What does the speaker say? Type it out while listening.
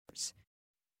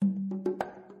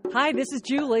Hi, this is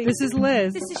Julie. This is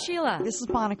Liz. This is Sheila. This is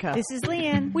Monica. This is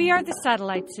Leanne. We are the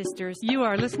Satellite Sisters. You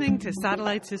are listening to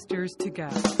Satellite Sisters to Go.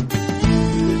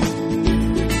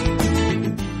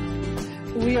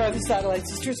 We are the Satellite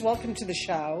Sisters. Welcome to the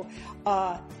show.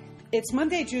 It's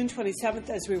Monday, June 27th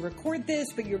as we record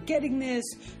this, but you're getting this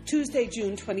Tuesday,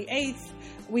 June 28th.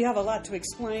 We have a lot to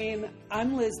explain.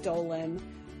 I'm Liz Dolan.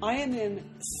 I am in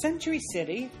Century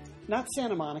City, not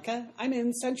Santa Monica. I'm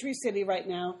in Century City right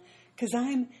now because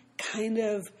I'm kind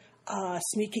of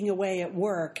sneaking away at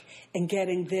work and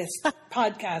getting this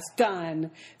podcast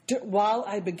done while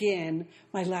I begin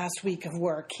my last week of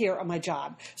work here on my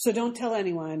job. So don't tell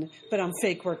anyone, but I'm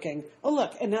fake working. Oh,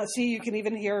 look, and now see, you can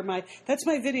even hear that's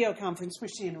my video conference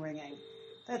machine ringing.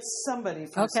 That's somebody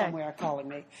from somewhere calling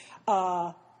me.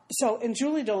 And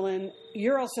Julie Dolan,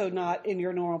 you're also not in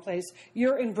your normal place.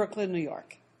 You're in Brooklyn, New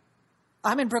York.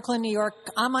 I'm in Brooklyn, New York.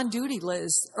 I'm on duty,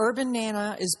 Liz. Urban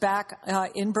Nana is back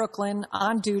in Brooklyn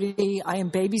on duty. I am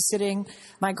babysitting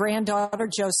my granddaughter,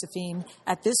 Josephine.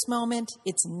 At this moment,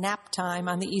 it's nap time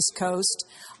on the East Coast,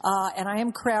 and I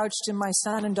am crouched in my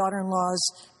son and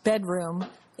daughter-in-law's bedroom.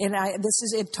 And this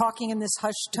is it talking in this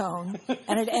hushed tone.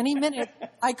 And at any minute,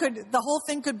 the whole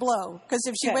thing could blow. Because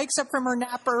if she wakes up from her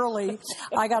nap early,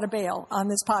 I got to bail on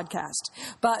this podcast.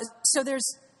 But so there's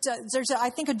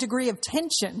I think, a degree of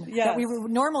tension that we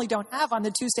normally don't have on the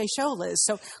Tuesday show, Liz.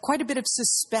 So quite a bit of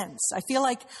suspense. I feel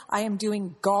like I am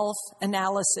doing golf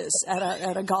analysis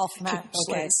at a golf match.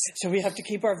 Okay, Liz. so we have to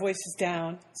keep our voices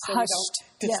down so Hushed.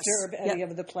 we don't disturb any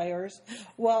of the players.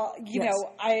 Well, you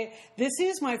know, this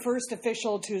is my first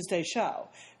official Tuesday show.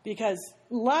 Because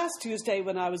last Tuesday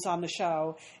when I was on the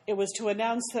show, it was to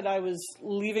announce that I was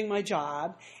leaving my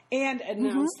job and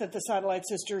announce that the Satellite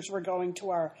Sisters were going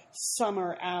to our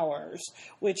summer hours,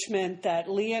 which meant that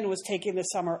Leanne was taking the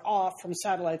summer off from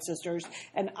Satellite Sisters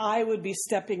and I would be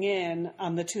stepping in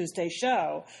on the Tuesday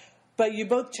show. But you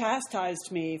both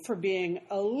chastised me for being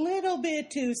a little bit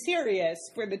too serious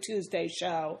for the Tuesday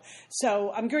show.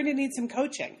 So I'm going to need some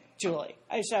coaching. Julie.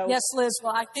 Yes, Liz.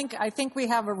 Well, I think we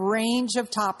have a range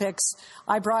of topics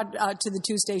I brought to the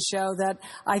Tuesday show that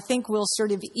I think will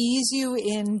sort of ease you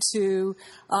into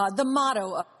the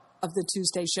motto of the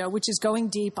Tuesday show, which is going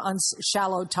deep on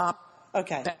shallow topics.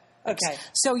 Okay.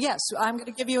 So yes, I'm going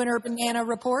to give you an Urban Nana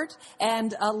report,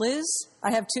 and Liz,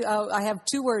 I have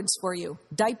two words for you: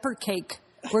 diaper cake.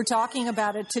 We're talking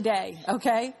about it today.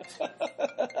 Okay.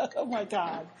 Oh my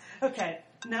God. Okay.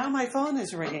 Now my phone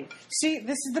is ringing. See,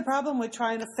 this is the problem with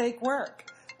trying to fake work.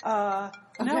 No,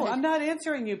 I'm not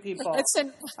answering you people.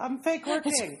 I'm fake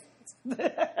working.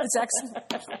 It's excellent.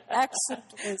 Excellent.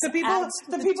 The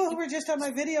people who were just on my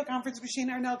video conference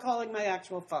machine are now calling my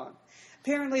actual phone.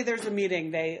 Apparently there's a meeting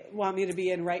they want me to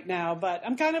be in right now, but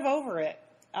I'm kind of over it.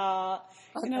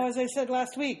 You know, as I said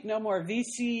last week, no more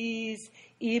VCs,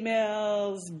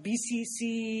 emails,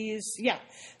 BCCs. Yeah.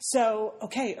 So,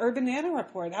 okay, Urban Nana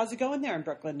report. How's it going there in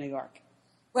Brooklyn, New York?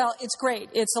 Well, it's great.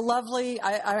 It's a lovely,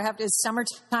 it's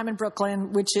summertime in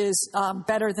Brooklyn, which is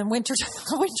better than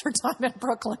wintertime in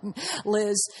Brooklyn,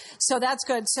 Liz. So that's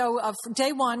good. So for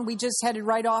day one, we just headed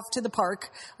right off to the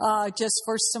park, just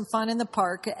for some fun in the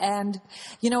park. And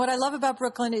you know what I love about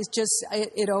Brooklyn is just,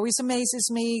 it always amazes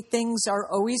me. Things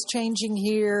are always changing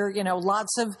here. You know,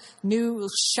 lots of new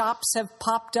shops have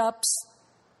popped up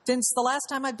since the last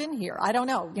time I've been here. I don't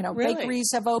know. You know, really?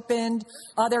 Bakeries have opened,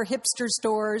 other hipster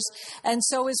stores. And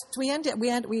so as we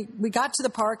got to the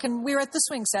park and we were at the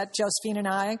swing set, Josephine and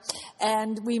I,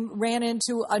 and we ran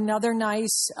into another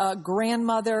nice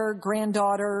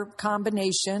grandmother-granddaughter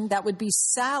combination. That would be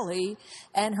Sally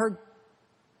and her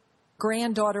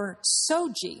granddaughter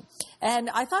Soji. And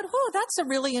I thought, oh, that's a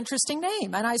really interesting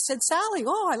name. And I said, Sally,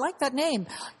 oh, I like that name.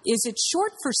 Is it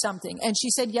short for something? And she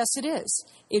said, yes, it is.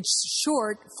 It's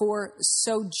short for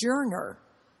sojourner.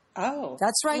 Oh.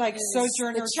 That's right. Like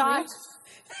Sojourner Truth?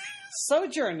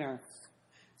 Sojourner.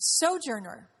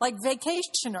 Sojourner, like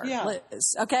vacationer,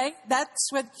 Liz. Okay? That's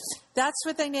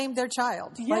what they named their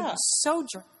child. Yeah. Like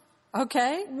sojourner.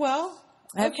 Okay? Well,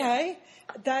 okay.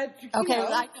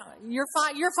 You're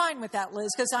fine. You're fine with that, Liz,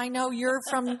 because I know you're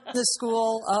from the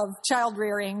school of child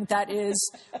rearing. That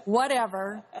is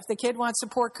whatever. If the kid wants to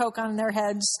pour Coke on their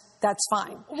heads, that's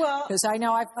fine. Well, because I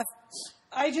know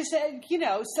I just said, you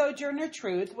know, Sojourner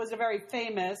Truth was a very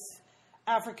famous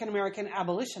African American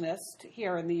abolitionist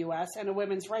here in the U.S. and a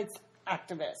women's rights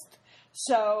activist.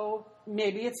 So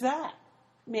maybe it's that.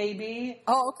 Maybe.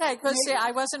 Oh, okay. Because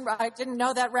I didn't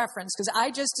know that reference because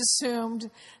I just assumed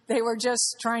they were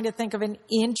just trying to think of an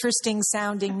interesting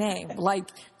sounding name, like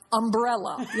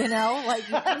Umbrella. You know,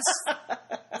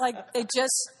 like they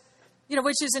just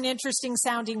which is an interesting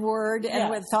sounding word,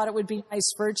 and Yes. thought it would be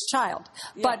nice for its child.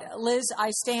 Yeah. But Liz, I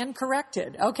stand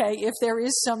corrected. Okay, if there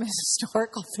is some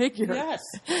historical figure Yes.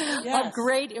 of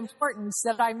great importance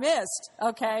that I missed,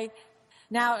 okay,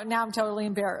 now I'm totally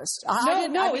embarrassed.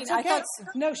 It's okay.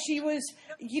 No, she was,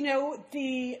 she's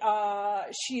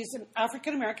an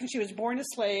African American. She was born a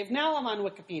slave. Now I'm on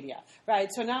Wikipedia, right?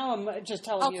 So now I'm just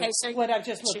telling you what I've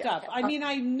just looked up. I mean,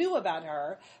 I knew about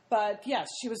her, but yes,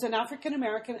 she was an African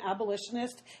American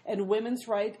abolitionist and women's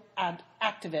rights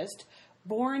activist,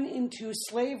 born into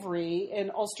slavery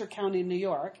in Ulster County, New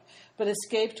York, but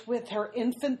escaped with her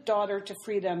infant daughter to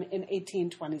freedom in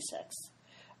 1826.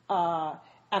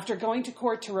 After going to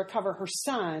court to recover her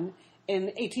son, in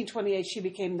 1828 she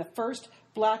became the first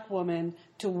black woman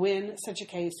to win such a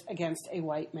case against a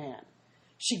white man.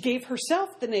 She gave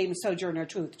herself the name Sojourner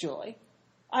Truth, Julie.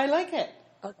 I like it.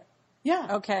 Okay. Yeah.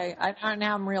 Okay.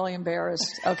 Now I'm really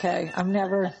embarrassed. Okay. I'm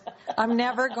never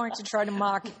going to try to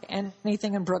mock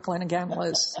anything in Brooklyn again,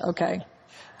 Liz. Okay.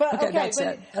 But that's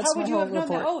it. That's how would my you whole have known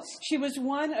that? report. Oh, she was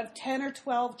one of 10 or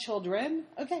 12 children.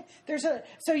 Okay.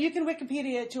 So you can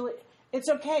Wikipedia, Julie. It's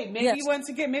okay. Maybe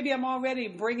Yes. maybe I'm already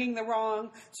bringing the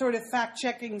wrong sort of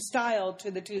fact-checking style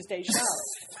to the Tuesday show.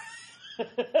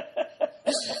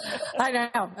 I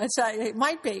know. It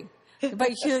might be. But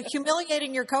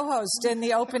humiliating your co-host in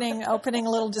the opening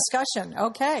little discussion.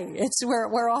 Okay.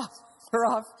 We're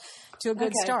off to a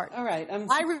good start. All right.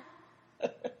 I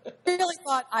really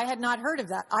thought I had not heard of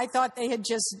that. I thought they had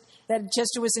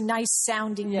it was a nice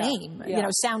sounding name,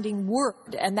 sounding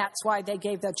word, and that's why they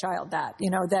gave that child that.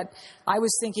 That I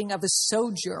was thinking of a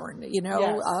sojourn,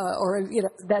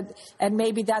 that, and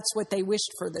maybe that's what they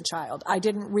wished for the child. I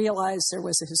didn't realize there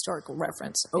was a historical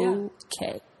reference. Yeah.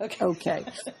 Okay.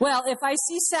 Well, if I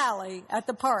see Sally at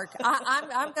the park,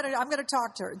 I'm gonna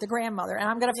talk to her, the grandmother, and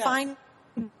I'm gonna find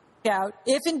out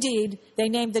if indeed they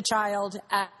named the child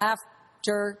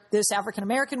after this African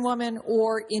American woman,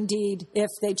 or indeed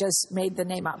if they just made the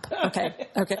name up. Okay.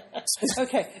 Okay.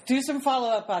 Do some follow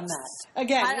up on that.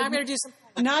 Again, I'm going to do some.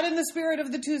 Not in the spirit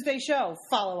of the Tuesday show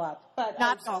follow up, but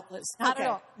Not at all, Liz. Not at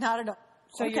all.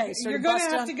 So you're going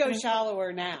to have to go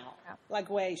shallower now,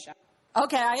 like way shallower.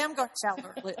 Okay, I am going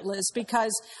shallower, Liz,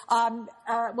 because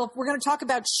we're going to talk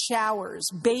about showers,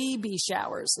 baby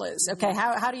showers, Liz. Okay,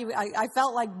 how do you? I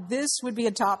felt like this would be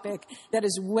a topic that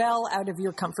is well out of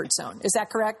your comfort zone. Is that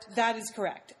correct? That is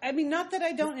correct. I mean, not that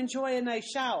I don't enjoy a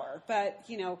nice shower, but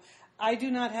I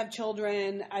do not have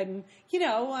children. I'm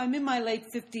in my late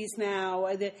 50s now.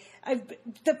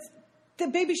 The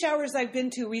baby showers I've been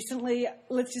to recently,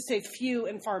 let's just say few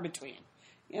and far between.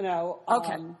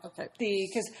 Okay.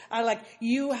 Because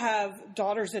you have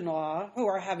daughters-in-law who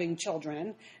are having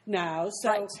children now,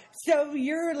 so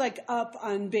you're up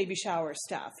on baby shower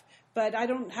stuff. But I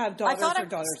don't have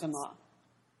daughters-in-law.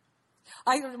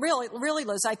 I really,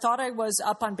 Liz, I thought I was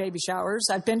up on baby showers.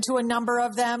 I've been to a number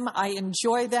of them. I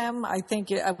enjoy them. I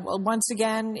think, once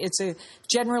again, it's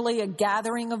generally a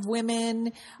gathering of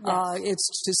women. Yes.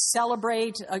 It's to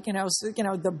celebrate,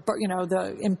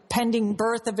 the impending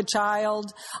birth of a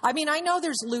child. I mean, I know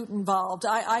there's loot involved.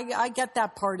 I get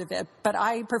that part of it, but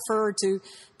I prefer to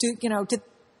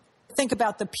think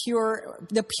about the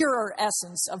purer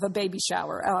essence of a baby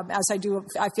shower, as I do.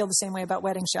 I feel the same way about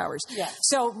wedding showers. Yes.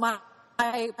 So my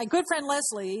good friend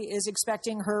Leslie is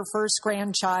expecting her first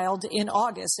grandchild in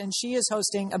August, and she is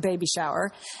hosting a baby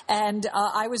shower. And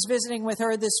I was visiting with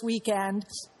her this weekend,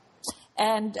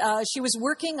 and she was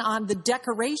working on the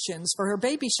decorations for her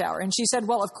baby shower. And she said,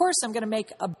 well, of course, I'm going to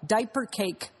make a diaper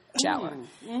cake shower.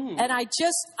 And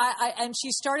and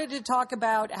she started to talk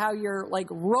about how you're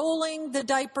rolling the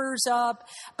diapers up,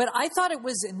 but I thought it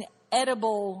was an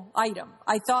edible item.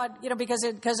 I thought, because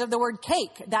of the word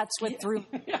cake, that's what threw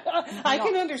me. I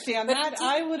can understand that. Indeed,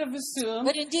 I would have assumed.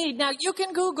 But indeed, now you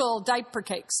can Google diaper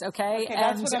cakes, okay? Okay,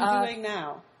 that's what I'm doing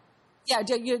now. Yeah,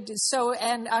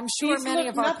 and I'm sure many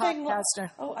of our podcasts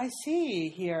are. Oh, I see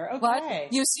here. Okay.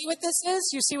 What? You see what this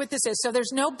is? So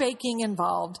there's no baking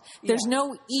involved. There's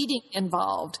no eating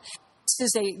involved.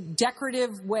 This is a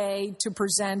decorative way to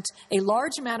present a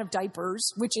large amount of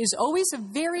diapers, which is always a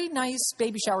very nice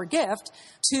baby shower gift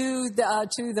to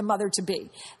the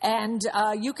mother-to-be. And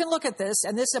you can look at this.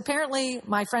 And this apparently,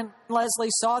 my friend Leslie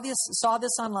saw this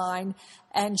online,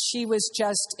 and she was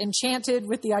just enchanted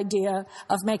with the idea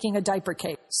of making a diaper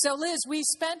cake. So, Liz, we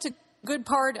spent a good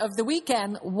part of the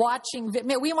weekend watching.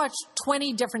 We watched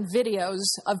 20 different videos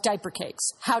of diaper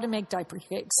cakes, how to make diaper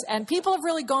cakes. And people have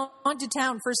really gone to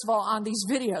town, first of all, on these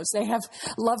videos. They have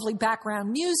lovely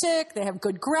background music. They have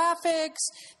good graphics.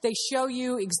 They show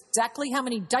you exactly how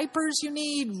many diapers you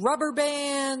need, rubber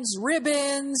bands,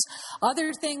 ribbons,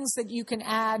 other things that you can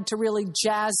add to really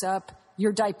jazz up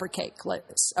your diaper cake,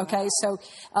 Liz. Okay,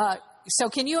 so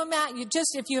can you imagine,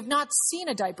 if you have not seen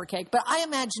a diaper cake, but I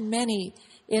imagine many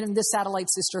in the Satellite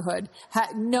Sisterhood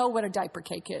know what a diaper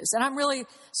cake is. And I'm really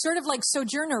sort of like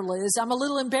Sojourner, Liz. I'm a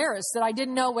little embarrassed that I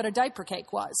didn't know what a diaper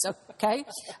cake was, okay?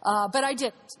 But I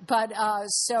didn't. But I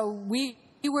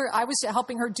was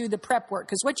helping her do the prep work,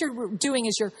 because what you're doing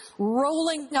is you're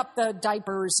rolling up the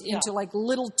diapers into like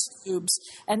little tubes,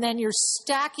 and then you're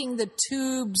stacking the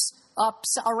tubes up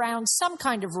around some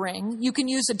kind of ring. You can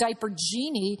use a diaper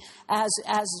genie as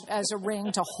a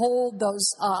ring to hold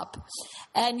those up,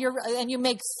 and you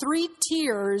make 3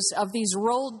 tiers of these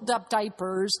rolled up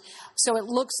diapers, so it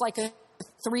looks like a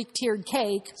 3-tiered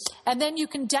cake, and then you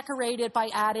can decorate it by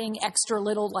adding extra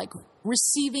little like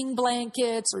receiving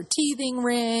blankets or teething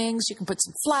rings. You can put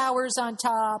some flowers on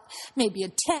top, maybe a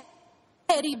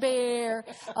teddy bear,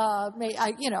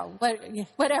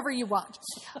 whatever you want.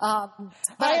 I'm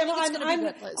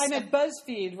at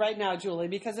BuzzFeed right now, Julie,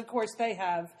 because of course they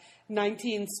have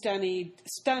 19 stunning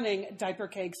diaper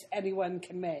cakes anyone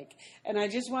can make. And I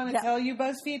just want to tell you,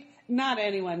 BuzzFeed, not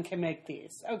anyone can make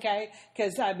these, okay?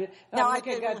 Because I'm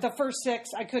looking at the first 6,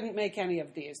 I couldn't make any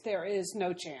of these. There is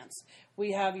no chance.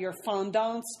 We have your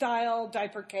fondant-style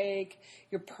diaper cake,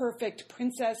 your perfect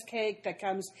princess cake that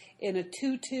comes in a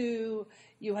tutu.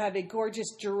 You have a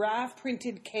gorgeous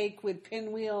giraffe-printed cake with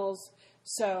pinwheels.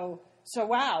 So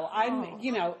wow,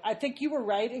 I think you were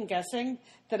right in guessing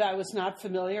that I was not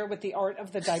familiar with the art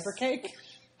of the diaper cake.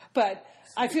 But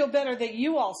I feel better that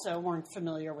you also weren't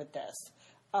familiar with this.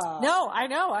 No, I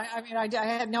know. I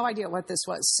had no idea what this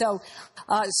was. So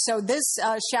this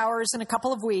showers in a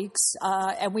couple of weeks,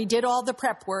 and we did all the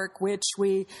prep work, which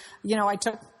I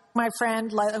took my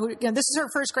friend, this is her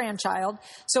first grandchild.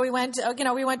 So we went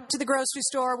to the grocery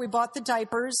store, we bought the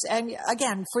diapers. And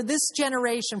again, for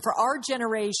our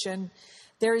generation,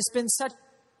 there has been such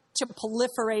a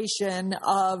proliferation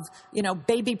of,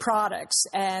 baby products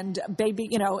and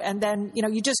and then,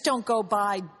 you just don't go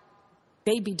buy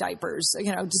baby diapers,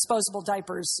 disposable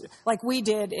diapers like we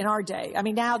did in our day. I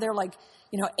mean, now they're like,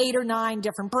 8 or 9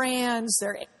 different brands.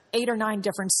 They're 8 or 9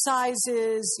 different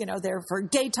sizes. They're for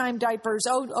daytime diapers,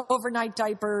 overnight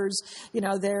diapers.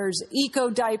 There's eco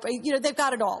diaper. They've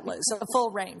got it all, Liz, a full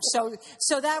range. So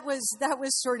that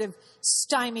was sort of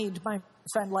stymied my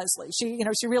friend Leslie. She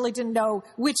really didn't know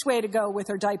which way to go with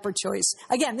her diaper choice.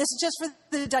 Again, this is just for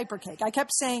the diaper cake. I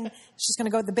kept saying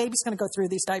the baby's going to go through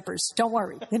these diapers. Don't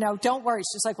worry. Don't worry.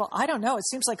 She's like, well, I don't know. It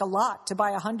seems like a lot to buy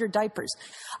 100 diapers.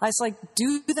 I was like,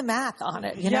 do the math on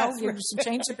it. You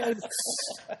change the baby.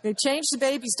 They change the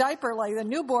baby's diaper like the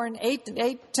newborn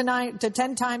 8 to 9 to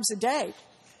 10 times a day.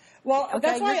 Well,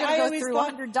 that's why I always go through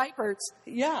 100 diapers.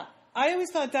 Yeah. I always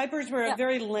thought diapers were a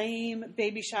very lame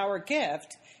baby shower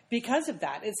gift because of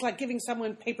that. It's like giving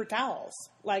someone paper towels.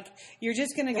 Like, you're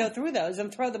just going to go through those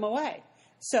and throw them away.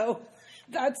 So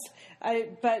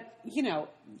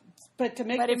but to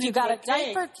make. But if you got a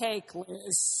diaper cake,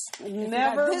 Liz,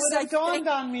 never would have dawned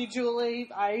on me, Julie.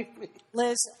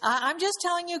 Liz, I'm just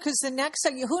telling you, because the next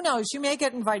thing, who knows, you may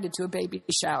get invited to a baby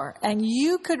shower, and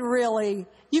you could really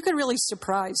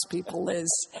surprise people, Liz,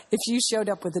 if you showed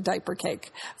up with a diaper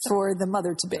cake for the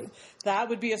mother to be. That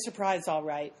would be a surprise, all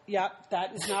right. Yep,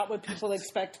 that is not what people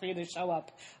expect me to show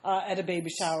up at a baby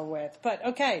shower with. But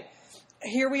okay.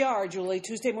 Here we are, Julie,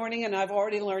 Tuesday morning, and I've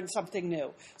already learned something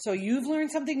new. So you've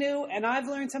learned something new, and I've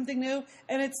learned something new,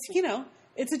 and it's,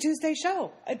 it's a Tuesday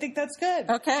show. I think that's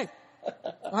good. Okay.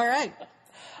 All right.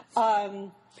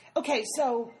 Okay,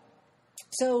 so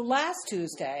last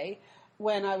Tuesday,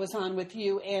 when I was on with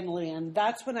you and Lynn,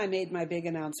 that's when I made my big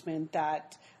announcement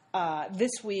that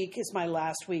this week is my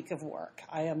last week of work.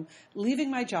 I am leaving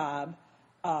my job,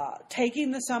 taking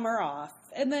the summer off,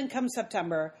 and then come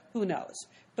September, who knows?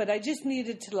 But I just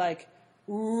needed to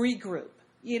regroup,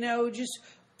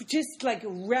 just like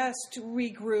rest,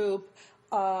 regroup,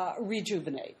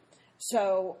 rejuvenate.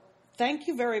 So thank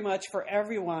you very much for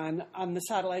everyone on the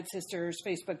Satellite Sisters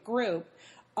Facebook group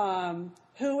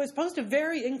who has posted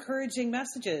very encouraging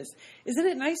messages. Isn't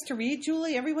it nice to read,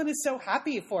 Julie? Everyone is so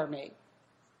happy for me.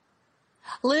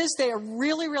 Liz, they are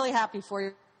really, really happy for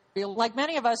you. Like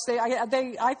many of us,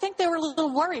 I think they were a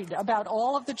little worried about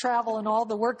all of the travel and all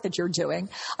the work that you're doing.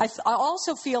 I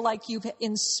also feel like you've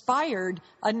inspired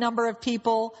a number of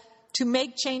people to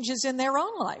make changes in their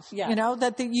own life. Yeah. You know,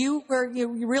 that you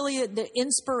really the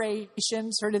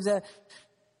inspiration, sort of the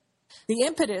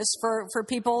impetus for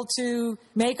people to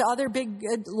make other big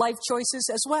life choices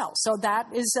as well. So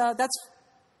that's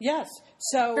Yes.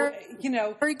 So,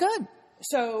 very good.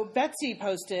 So Betsy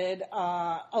posted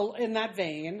in that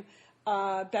vein.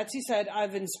 Betsy said,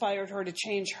 I've inspired her to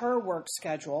change her work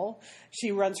schedule.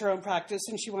 She runs her own practice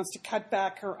and she wants to cut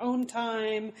back her own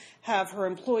time, have her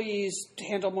employees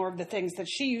handle more of the things that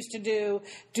she used to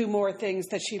do more things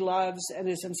that she loves and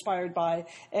is inspired by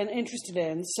and interested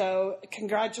in. So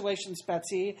congratulations,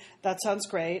 Betsy. That sounds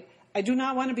great. I do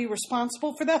not want to be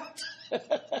responsible for that.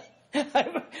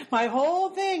 My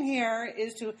whole thing here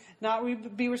is to not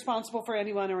be responsible for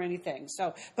anyone or anything.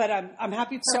 So, but I'm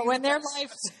happy for you.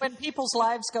 So when people's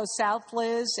lives go south,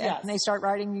 Liz, and Yes. they start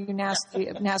writing you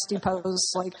nasty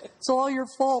posts like it's all your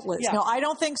fault, Liz. Yeah. No, I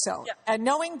don't think so. Yeah. And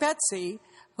knowing Betsy,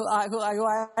 who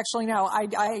I actually know,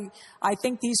 I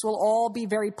think these will all be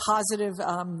very positive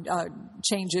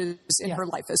changes in her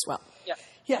life as well. Yeah.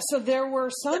 Yeah. So there were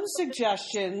some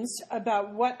suggestions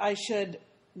about what I should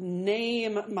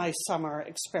name my summer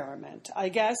experiment, I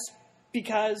guess,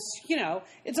 because,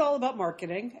 it's all about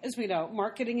marketing, as we know,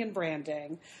 marketing and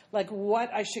branding. Like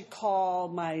what I should call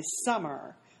my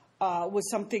summer was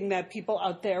something that people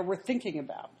out there were thinking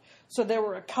about. So there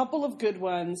were a couple of good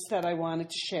ones that I wanted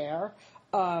to share.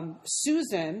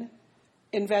 Susan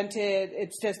invented,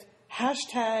 it's just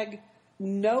hashtag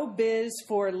no biz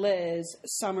for Liz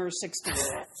summer 16.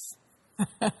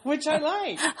 Which I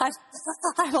like.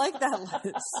 I like that,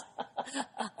 Liz.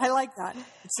 I like that.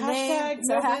 It's hashtag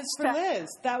no biz for Liz.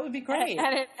 That would be great.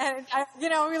 And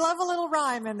we love a little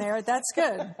rhyme in there. That's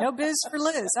good. No biz for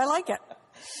Liz. I like it.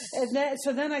 And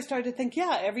so then I started to think,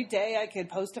 every day I could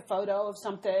post a photo of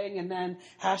something and then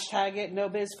hashtag it no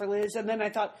biz for Liz. And then I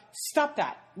thought, stop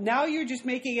that. Now you're just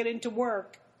making it into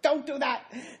work. Don't do that.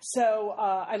 So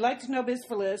I liked No Biz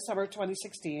for Liz, summer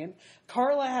 2016.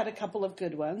 Carla had a couple of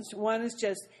good ones. One is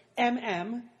just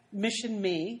MM, Mission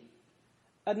Me.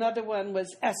 Another one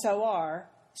was SOR,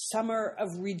 Summer of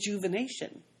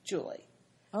Rejuvenation, Julie.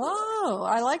 Oh,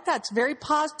 I like that. It's very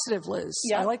positive, Liz.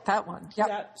 Yeah. I like that one. Yep.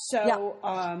 Yeah.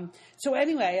 So, so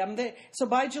anyway, so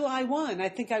by July 1, I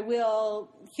think I will,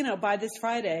 by this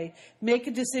Friday, make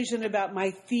a decision about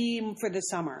my theme for the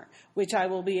summer, which I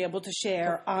will be able to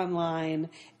share online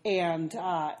and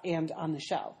on the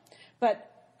show.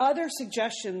 But other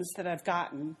suggestions that I've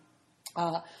gotten,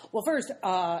 first,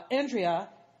 Andrea,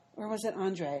 or was it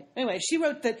Andre? Anyway, she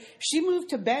wrote that she moved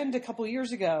to Bend a couple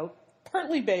years ago,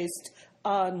 partly based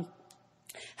on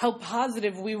how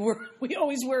positive we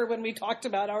always were when we talked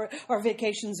about our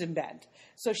vacations in Bend.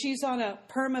 So she's on a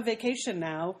perma vacation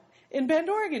now in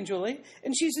Bend, Oregon, Julie,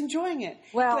 and she's enjoying it.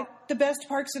 Well, like the best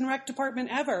Parks and Rec department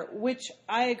ever, which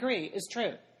I agree is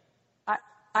true.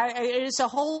 It is a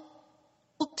whole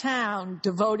town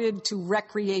devoted to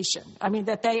recreation. I mean,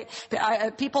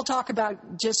 people talk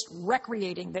about just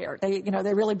recreating there. They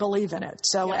really believe in it.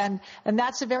 So, yeah. and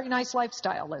that's a very nice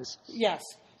lifestyle, Liz. Yes.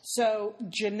 So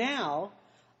Janelle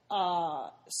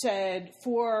said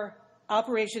for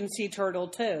Operation Sea Turtle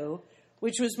 2,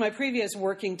 which was my previous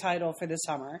working title for the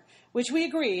summer, which we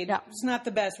agreed was not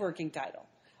the best working title.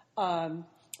 But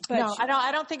no,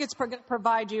 I don't think it's going to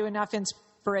provide you enough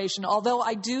inspiration, although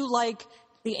I do like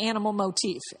the animal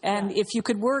motif. And if you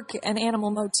could work an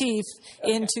animal motif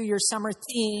into your summer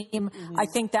theme, I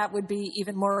think that would be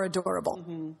even more adorable.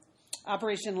 Mm-hmm.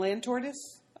 Operation Land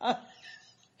Tortoise?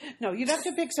 No, you'd have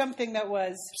to pick something that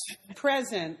was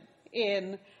present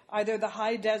in either the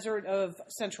high desert of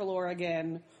Central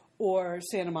Oregon or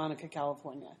Santa Monica,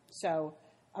 California. So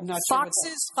I'm not sure.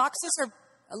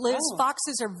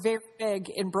 Foxes are very big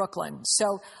in Brooklyn.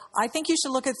 So I think you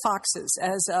should look at foxes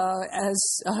as.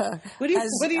 What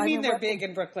do you mean they're big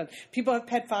in Brooklyn? People have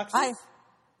pet foxes?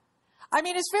 I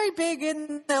mean, it's very big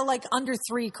in the under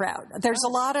 3 crowd. There's a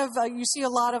lot of, you see a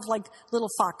lot of little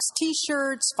fox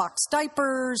t-shirts, fox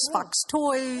diapers, fox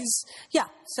toys. Yeah.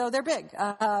 So they're big.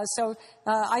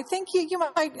 I think you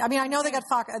might, I know they got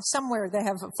somewhere they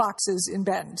have foxes in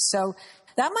Bend. So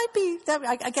that might be,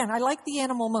 again, I like the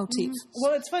animal motif. Mm-hmm.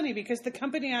 Well, it's funny because the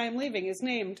company I am leaving is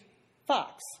named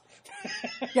Fox.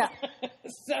 Yeah.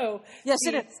 So. Yes,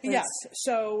 it is. Yes.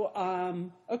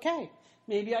 So, okay.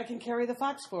 Maybe I can carry the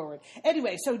fox forward.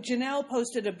 Anyway, so Janelle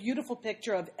posted a beautiful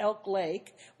picture of Elk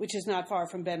Lake, which is not far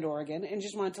from Bend, Oregon, and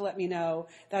just wanted to let me know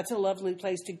that's a lovely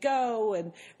place to go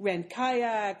and rent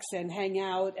kayaks and hang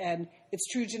out. And it's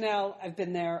true, Janelle, I've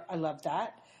been there. I love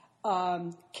that.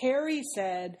 Carrie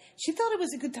said she thought it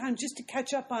was a good time just to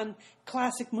catch up on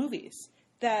classic movies.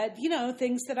 that,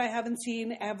 things that I haven't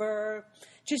seen ever.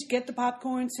 Just get the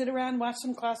popcorn, sit around, watch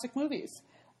some classic movies.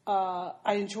 I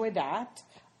enjoy that.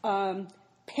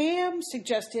 Pam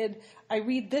suggested I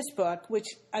read this book, which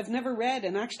I've never read.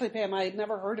 And actually, Pam, I had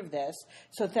never heard of this.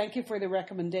 So thank you for the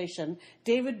recommendation.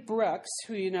 David Brooks,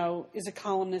 who is a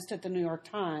columnist at the New York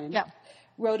Times,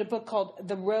 wrote a book called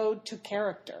The Road to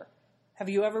Character. Have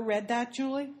you ever read that,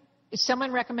 Julie?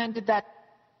 Someone recommended that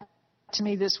to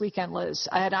me this weekend, Liz.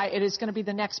 It is going to be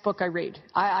the next book I read.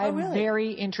 I'm really?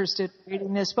 very interested in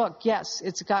reading this book. Yes,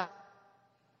 it's got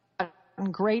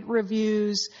great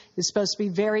reviews. It's supposed to be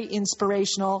very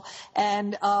inspirational.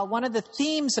 And one of the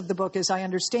themes of the book, as I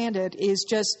understand it, is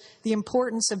just the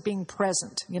importance of being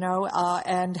present,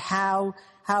 and how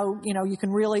you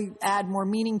can really add more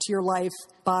meaning to your life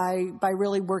by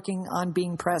really working on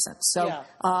being present. So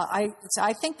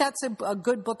I think that's a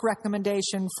good book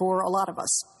recommendation for a lot of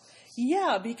us.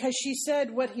 Yeah, because she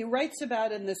said what he writes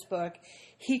about in this book,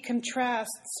 he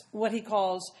contrasts what he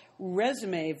calls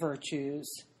resume virtues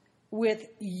with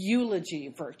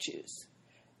eulogy virtues.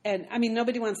 And I mean,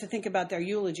 nobody wants to think about their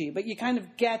eulogy, but you kind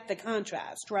of get the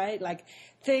contrast, right? Like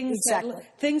things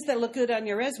that look good on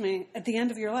your resume at the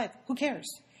end of your life, who cares?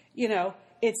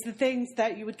 It's the things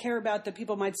that you would care about that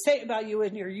people might say about you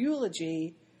in your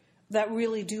eulogy that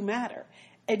really do matter.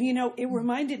 And, it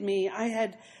reminded me, I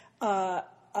had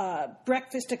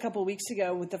breakfast a couple of weeks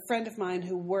ago with a friend of mine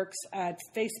who works at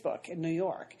Facebook in New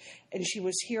York. And she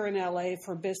was here in LA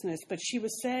for business. But she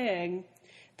was saying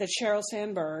that Sheryl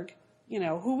Sandberg,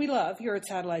 who we love here at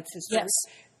Satellite Sisters,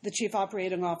 the chief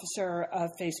operating officer of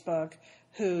Facebook,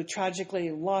 who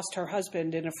tragically lost her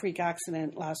husband in a freak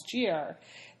accident last year,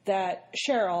 that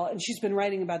Sheryl, and she's been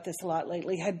writing about this a lot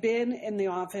lately, had been in the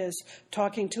office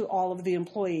talking to all of the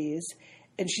employees.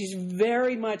 And she's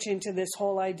very much into this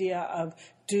whole idea of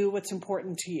do what's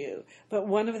important to you. But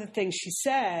one of the things she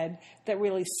said that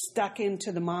really stuck in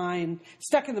the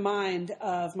mind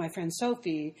of my friend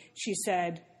Sophie, she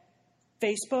said,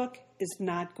 Facebook is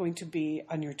not going to be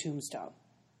on your tombstone.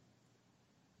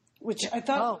 Which I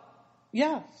thought,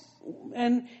 yeah.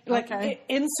 And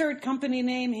insert company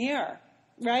name here,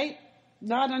 right?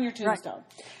 Not on your tombstone.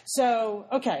 Right. So,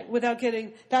 without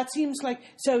getting, that seems like,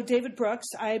 so David Brooks,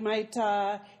 I might,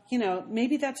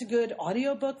 maybe that's a good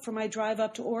audiobook for my drive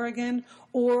up to Oregon,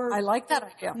 or. I like that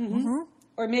idea. Mm-hmm.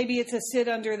 Or maybe it's a sit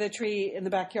under the tree in the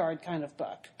backyard kind of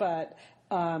book, but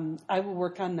I will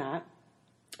work on that.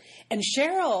 And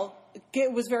Sheryl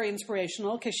was very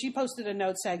inspirational because she posted a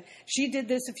note saying she did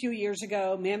this a few years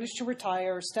ago, managed to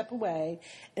retire, step away.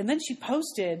 And then she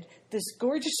posted this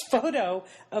gorgeous photo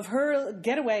of her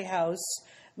getaway house,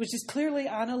 which is clearly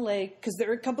on a lake because there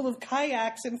are a couple of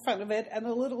kayaks in front of it and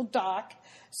a little dock.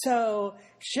 So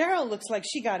Sheryl looks like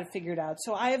she got it figured out.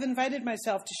 So I have invited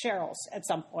myself to Sheryl's at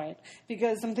some point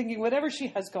because I'm thinking whatever she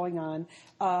has going on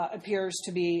appears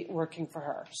to be working for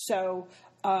her. So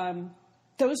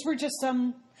those were just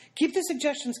some. Keep the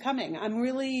suggestions coming. I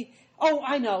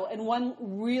know. And one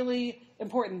really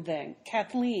important thing,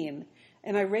 Kathleen,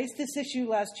 and I raised this issue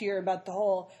last year about the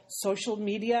whole social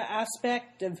media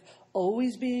aspect of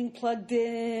always being plugged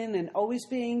in and always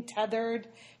being tethered.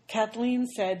 Kathleen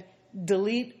said,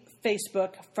 delete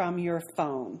Facebook from your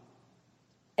phone.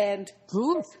 And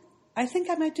I think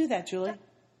I might do that, Julie.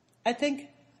 I think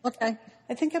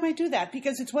I might do that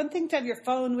because it's one thing to have your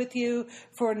phone with you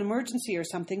for an emergency or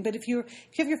something, but if you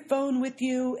have your phone with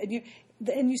you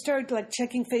and you start like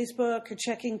checking Facebook or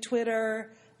checking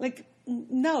Twitter,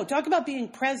 no, talk about being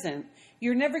present.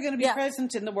 You're never going to be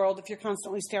present in the world if you're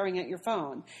constantly staring at your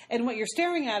phone. And what you're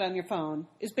staring at on your phone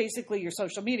is basically your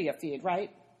social media feed,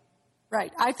 right?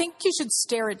 Right. I think you should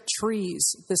stare at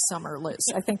trees this summer, Liz.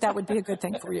 I think that would be a good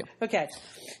thing for you. Okay.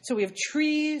 So we have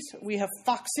trees, we have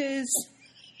foxes.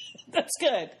 That's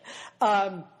good.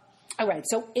 All right.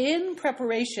 So in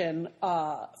preparation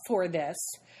for this,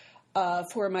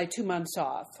 for my 2 months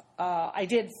off, I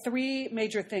did 3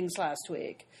 major things last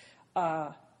week.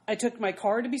 I took my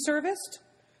car to be serviced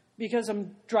because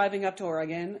I'm driving up to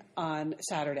Oregon on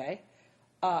Saturday.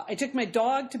 I took my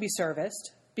dog to be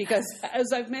serviced because,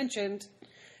 as I've mentioned,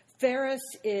 Ferris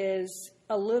is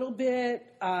a little bit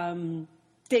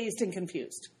dazed and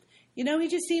confused. He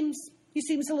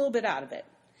seems a little bit out of it.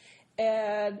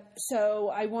 And so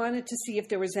I wanted to see if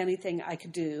there was anything I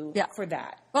could do for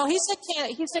that. Well, he's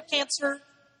a cancer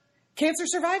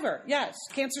survivor. Yes,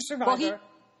 cancer survivor. Well,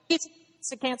 he's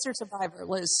a cancer survivor,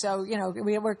 Liz. So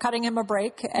we're cutting him a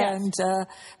break, and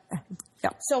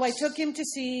So I took him to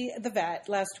see the vet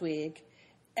last week,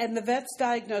 and the vet's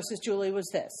diagnosis, Julie, was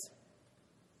this: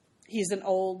 he's an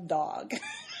old dog.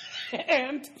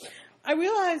 And I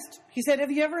realized, he said,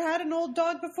 "Have you ever had an old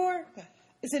dog before?"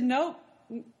 I said, nope,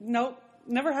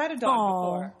 never had a dog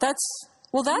before.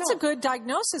 That's a good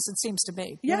diagnosis, it seems to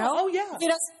me. Yeah. You know? Oh, yeah.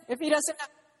 If he doesn't.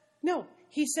 No,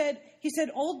 he said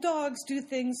old dogs do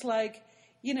things like,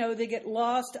 they get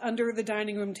lost under the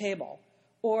dining room table,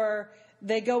 or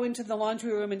they go into the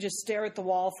laundry room and just stare at the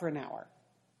wall for an hour.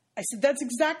 I said, that's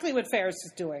exactly what Ferris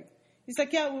is doing. He's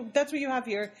like, yeah, well, that's what you have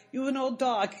here. You have an old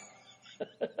dog.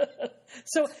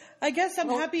 So I guess I'm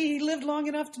happy he lived long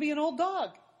enough to be an old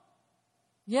dog.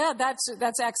 Yeah,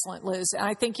 that's excellent, Liz. And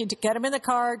I think you get him in the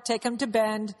car, take him to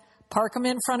Bend, park him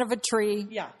in front of a tree.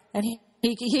 Yeah. And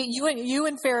you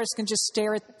and Ferris can just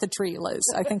stare at the tree, Liz.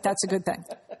 I think that's a good thing.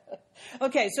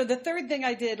 Okay, so the third thing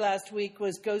I did last week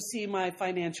was go see my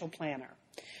financial planner.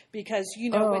 Because,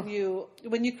 when you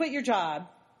quit your job,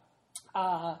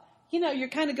 you're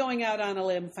kind of going out on a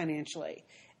limb financially.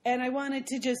 And I wanted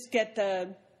to just get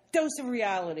the dose of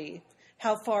reality,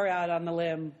 how far out on the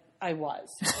limb I was.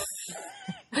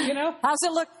 How's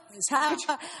it look, Liz?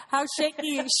 How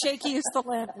shaky is the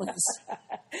limb, Liz?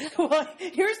 Well,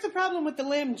 here's the problem with the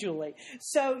limb, Julie.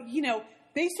 So,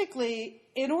 basically,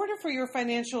 in order for your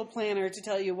financial planner to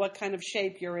tell you what kind of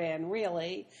shape you're in,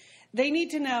 really, they need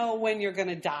to know when you're going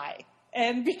to die.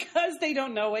 And because they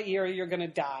don't know what year you're going to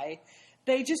die,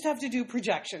 they just have to do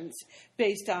projections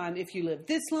based on if you live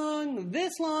this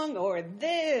long, or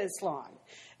this long.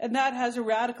 And that has a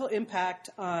radical impact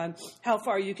on how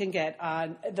far you can get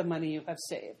on the money you have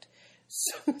saved.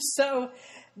 So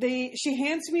she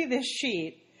hands me this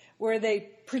sheet where they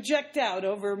project out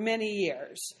over many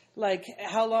years, like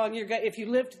how long if you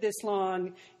lived this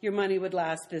long, your money would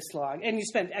last this long, and you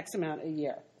spend X amount a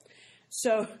year.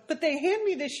 So, but they hand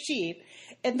me this sheet,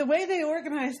 and the way they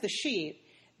organize the sheet,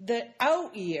 the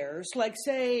out years, like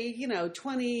say,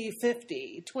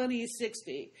 2050,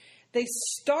 2060, they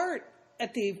start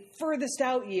at the furthest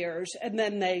out years, and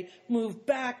then they move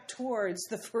back towards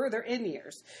the further in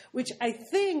years, which I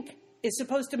think is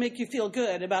supposed to make you feel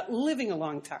good about living a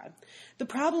long time. The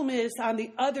problem is on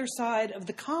the other side of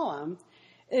the column,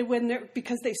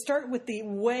 because they start with the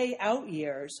way out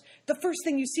years, the first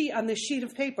thing you see on this sheet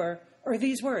of paper are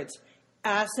these words: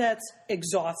 assets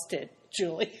exhausted,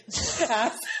 Julie.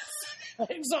 Assets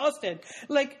exhausted.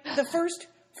 Like the first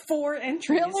 4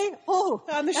 entries really?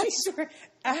 On the sheet were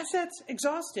assets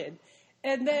exhausted.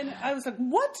 And then I was like,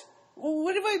 what?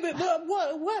 What have I been?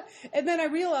 What? And then I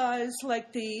realized,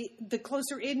 like, the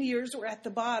closer in years were at the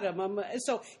bottom.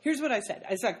 So here's what I said.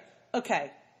 I was like,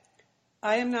 okay,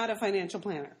 I am not a financial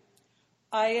planner.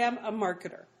 I am a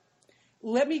marketer.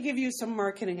 Let me give you some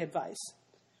marketing advice.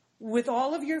 With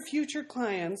all of your future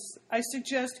clients, I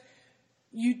suggest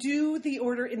you do the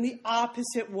order in the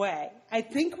opposite way. I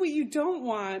think what you don't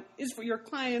want is for your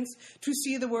clients to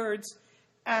see the words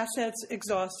assets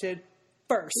exhausted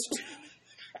first.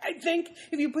 I think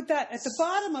if you put that at the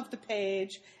bottom of the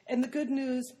page and the good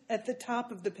news at the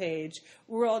top of the page,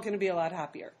 we're all going to be a lot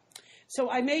happier. So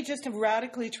I may just have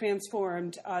radically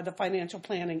transformed the financial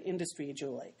planning industry,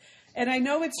 Julie. And I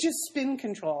know it's just spin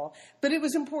control, but it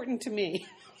was important to me.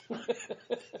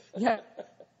 Yeah.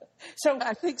 So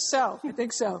I think so.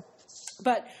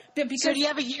 But because, so do you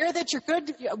have a year that you're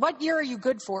good? What year are you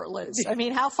good for, Liz? I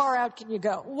mean, how far out can you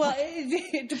go? Well,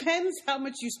 it depends how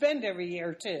much you spend every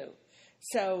year, too.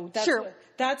 So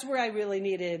that's where I really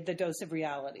needed the dose of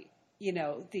reality.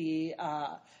 The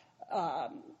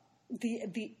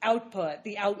output,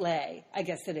 the outlay, I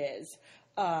guess it is,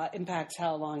 impacts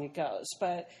how long it goes.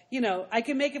 But, I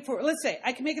can make it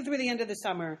I can make it through the end of the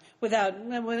summer with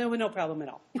no problem at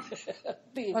all.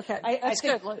 Okay, that's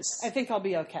good, Liz. I think I'll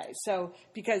be okay. So,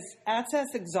 because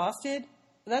assets exhausted,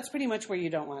 that's pretty much where you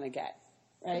don't want to get,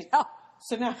 right? Oh,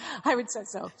 so now I would say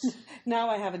so. Now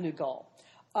I have a new goal.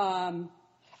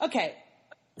 Okay,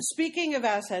 speaking of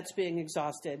assets being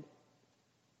exhausted,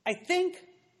 I think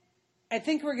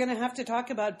we're going to have to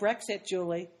talk about Brexit,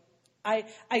 Julie. I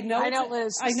know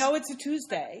Liz. I know it's a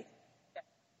Tuesday,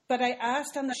 but I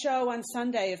asked on the show on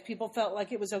Sunday if people felt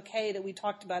like it was okay that we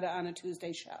talked about it on a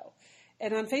Tuesday show.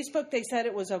 And on Facebook, they said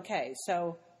it was okay.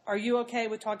 So are you okay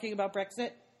with talking about Brexit?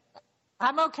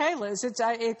 I'm okay, Liz.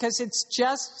 Because it's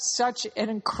just such an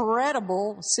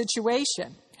incredible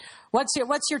situation. What's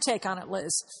your take on it,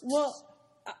 Liz? Well,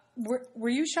 were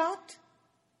you shocked?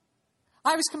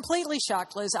 I was completely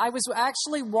shocked, Liz. I was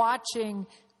actually watching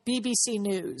BBC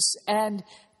News, and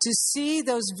to see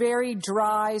those very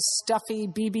dry, stuffy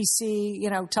BBC,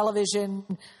 television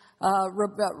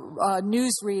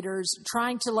news readers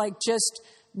trying to just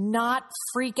not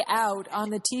freak out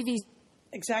on the TV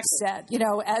Exactly. said,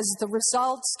 as the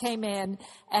results came in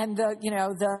and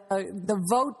the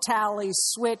vote tally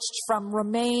switched from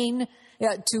Remain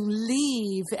to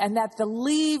Leave, and that the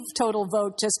Leave total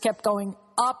vote just kept going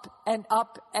up and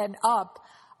up and up.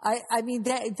 I mean,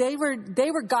 they were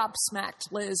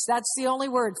gobsmacked, Liz. That's the only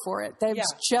word for it. They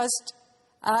was just,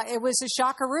 it was a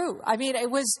shockaroo. I mean, it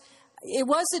was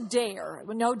a dare,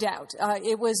 no doubt.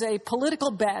 It was a political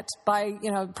bet by,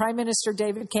 Prime Minister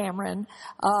David Cameron,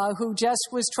 who just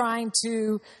was trying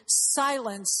to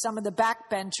silence some of the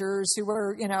backbenchers who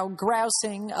were,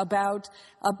 grousing about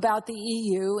the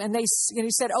EU. And he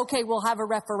said, okay, we'll have a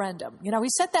referendum. He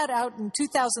set that out in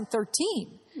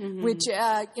 2013. Mm-hmm. Which,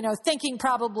 thinking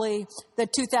probably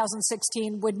that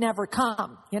 2016 would never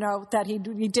come, that he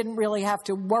didn't really have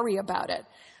to worry about it.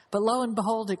 But lo and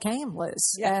behold, it came,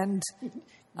 Liz. Yeah. And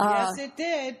yes, it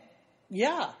did.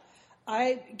 Yeah.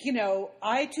 I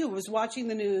too was watching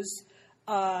the news,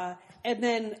 and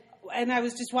I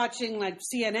was just watching like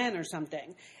CNN or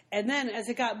something. And then as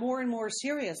it got more and more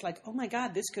serious, like, oh my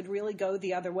God, this could really go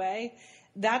the other way.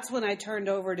 That's when I turned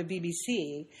over to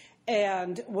BBC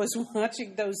and was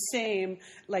watching those same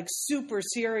like super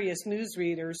serious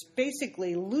newsreaders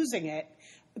basically losing it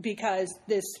because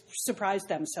this surprised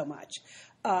them so much.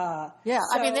 I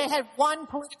mean, they had one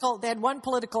political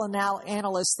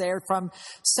analyst there from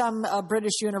some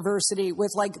British university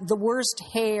with like the worst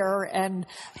hair and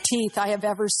teeth I have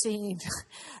ever seen.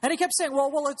 And he kept saying,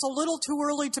 well, it's a little too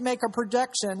early to make a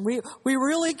projection. We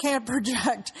really can't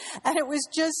project. And it was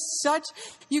just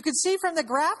you could see from the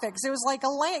graphics, it was like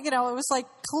it was like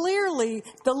clearly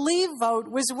the Leave vote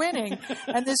was winning.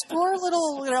 And this poor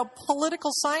little,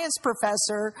 political science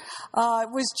professor,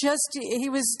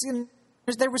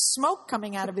 there was smoke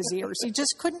coming out of his ears. He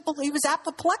just couldn't believe. He was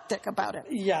apoplectic about it.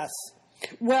 Yes.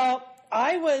 Well,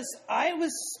 I was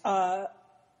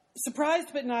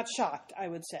surprised but not shocked, I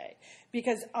would say,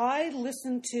 because I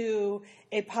listened to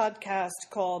a podcast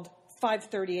called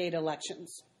 538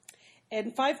 Elections.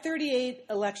 And 538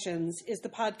 Elections is the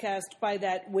podcast by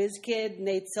that whiz kid,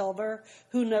 Nate Silver,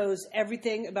 who knows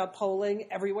everything about polling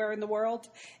everywhere in the world.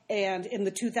 And in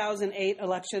the 2008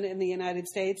 election in the United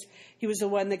States, he was the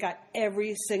one that got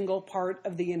every single part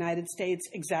of the United States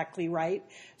exactly right.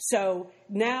 So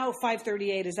now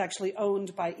 538 is actually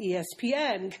owned by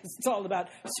ESPN because it's all about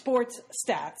sports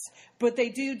stats. But they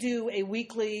do a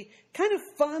weekly kind of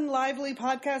fun, lively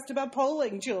podcast about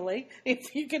polling, Julie, if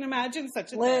you can imagine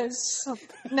such a Liz. thing.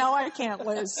 No, I can't,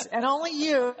 Liz. And only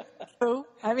you.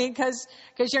 I mean, because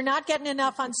you're not getting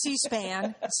enough on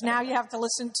C-SPAN. So now you have to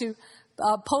listen to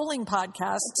polling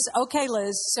podcasts. Okay,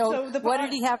 Liz. So what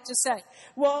did he have to say?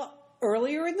 Well,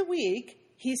 earlier in the week,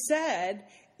 he said,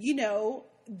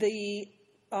 the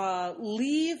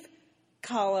Leave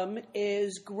column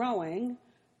is growing.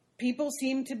 People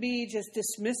seem to be just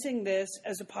dismissing this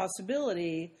as a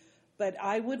possibility, but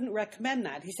I wouldn't recommend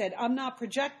that. He said, I'm not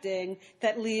projecting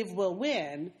that Leave will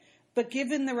win, but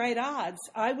given the right odds,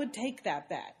 I would take that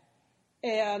bet.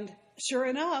 And sure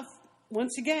enough,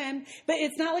 once again, but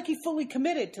it's not like he fully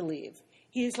committed to Leave.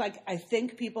 He's like, I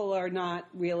think people are not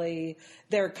really,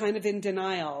 they're kind of in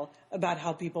denial about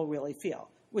how people really feel,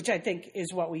 which I think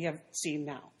is what we have seen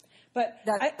now. But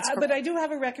I do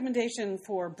have a recommendation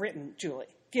for Britain, Julie,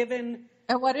 given...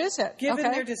 And what is it? Given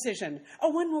their decision. Oh,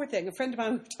 one more thing. A friend of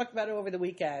mine talked about it over the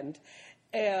weekend,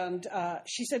 and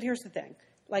she said, here's the thing.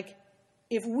 Like,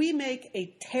 if we make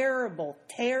a terrible,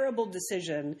 terrible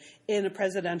decision in a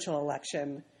presidential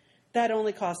election, that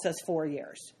only costs us 4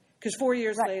 years. Because 4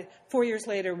 years, 4 years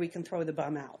later, we can throw the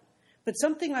bum out. But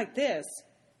something like this,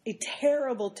 a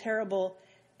terrible, terrible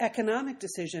economic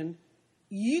decision,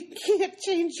 you can't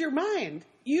change your mind.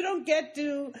 You don't get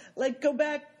to, go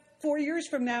back 4 years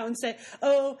from now and say,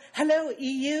 oh, hello,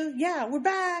 EU. Yeah, we're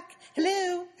back.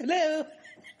 Hello.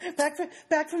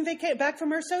 Back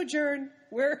from our sojourn.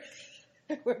 We're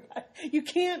back. You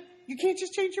can't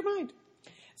just change your mind.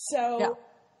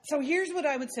 So here's what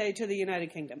I would say to the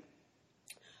United Kingdom.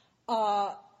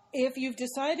 If you've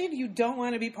decided you don't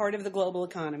want to be part of the global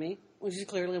economy, which is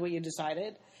clearly what you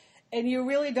decided, and you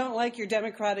really don't like your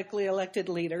democratically elected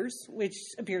leaders, which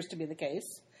appears to be the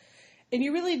case, and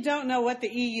you really don't know what the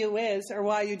EU is or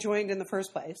why you joined in the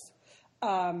first place,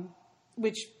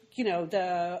 which,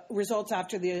 the results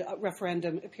after the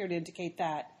referendum appear to indicate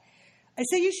that, I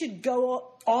say you should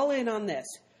go all in on this.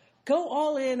 Go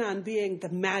all in on being the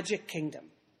Magic Kingdom.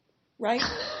 Right?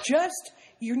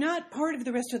 You're not part of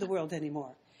the rest of the world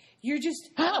anymore. You're just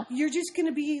going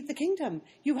to be the kingdom.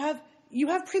 You have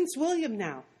Prince William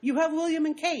now. You have William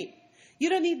and Kate. You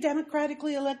don't need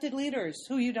democratically elected leaders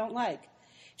who you don't like.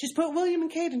 Just put William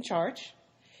and Kate in charge.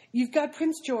 You've got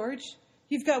Prince George.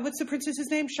 You've got, what's the princess's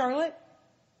name? Charlotte?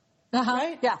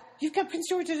 Right? Yeah. You've got Prince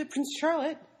George and Prince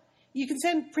Charlotte. You can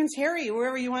send Prince Harry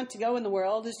wherever you want to go in the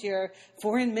world as your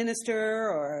foreign minister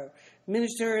or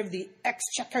minister of the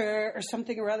exchequer or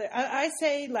something or other. I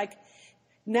say, like,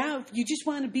 now if you just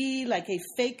want to be like a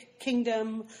fake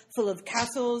kingdom full of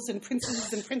castles and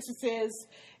princes and princesses,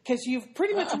 because you've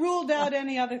pretty much ruled out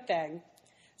any other thing.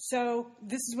 So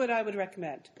this is what I would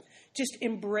recommend. Just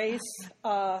embrace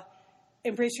your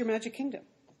magic kingdom.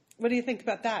 What do you think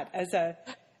about that?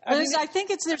 Liz, I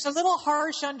think there's a little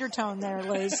harsh undertone there,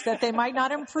 Liz, that they might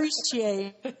not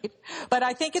appreciate, but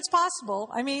I think it's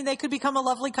possible. I mean, they could become a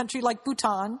lovely country like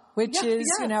Bhutan, which is,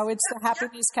 yes. It's the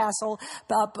happiness castle,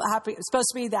 it's supposed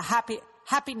to be the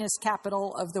happiness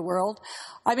capital of the world.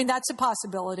 I mean, that's a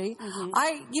possibility. Mm-hmm.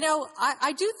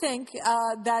 I do think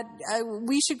that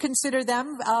we should consider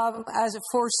them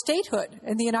for statehood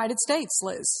in the United States,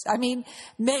 Liz. I mean,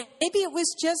 maybe it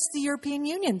was just the European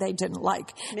Union they didn't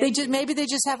like. Maybe they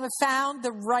just haven't found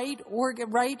the right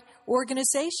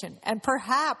organization, and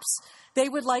perhaps they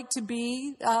would like to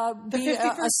be the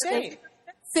 51st state.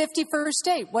 51st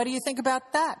state. What do you think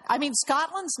about that? I mean,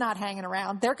 Scotland's not hanging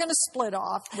around. They're going to split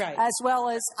off. Right. As well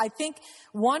as, I think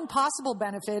one possible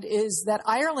benefit is that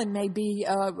Ireland may be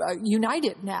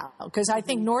united now, because I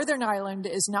think Northern Ireland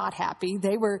is not happy.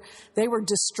 They were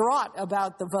distraught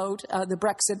about the vote, the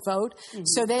Brexit vote. Mm-hmm.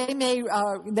 So they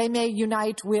may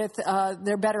unite with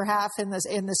their better half in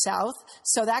the South.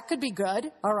 So that could be good.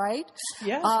 All right.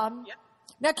 Yeah.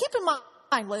 Now keep in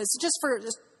mind, Liz, just for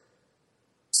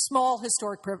small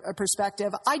historic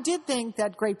perspective, I did think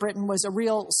that Great Britain was a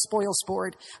real spoil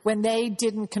sport when they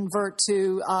didn't convert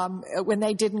to, when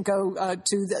they didn't go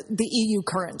to the EU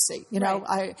currency.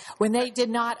 Right. When they did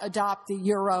not adopt the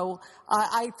euro,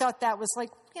 I thought that was like,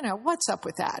 what's up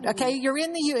with that? Okay, you're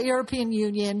in the European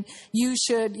Union. You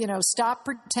should, stop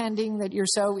pretending that you're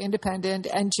so independent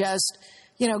and just,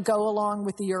 go along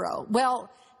with the euro.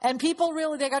 Well. And people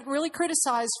they got really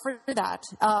criticized for that.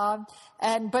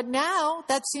 But now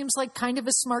that seems like kind of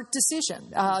a smart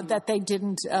decision, that they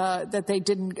didn't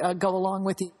go along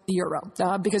with the euro,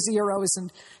 because the euro is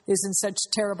in such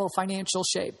terrible financial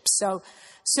shape. So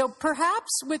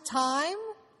perhaps with time,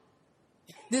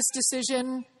 this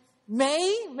decision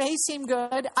may seem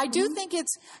good. I do think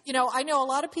it's, I know a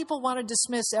lot of people want to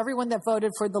dismiss everyone that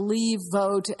voted for the leave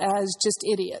vote as just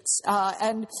idiots.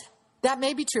 And that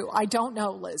may be true. I don't know,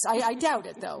 Liz. I doubt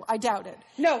it, though. I doubt it.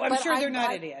 No, I'm sure they're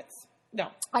not idiots. No,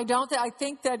 I don't. I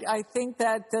think that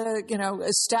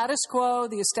the status quo,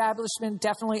 the establishment,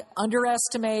 definitely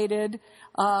underestimated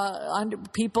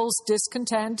people's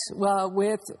discontent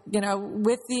with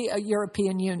the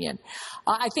European Union.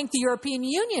 I think the European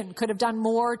Union could have done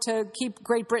more to keep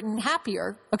Great Britain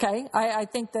happier. Okay, I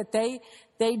think that they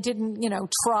didn't,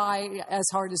 try as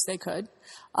hard as they could.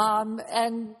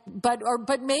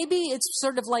 But maybe it's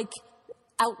sort of like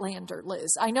Outlander,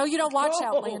 Liz. I know you don't watch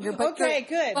Outlander, but okay,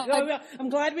 good. I'm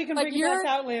glad we can bring back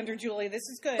Outlander, Julie. This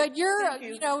is good. But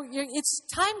it's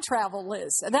time travel,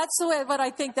 Liz. That's the way. But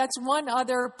I think that's one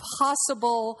other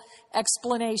possible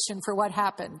explanation for what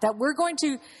happened. That we're going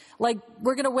to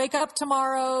wake up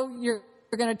tomorrow. You're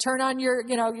going to turn on you're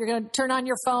going to turn on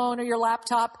your phone or your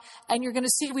laptop, and you're going to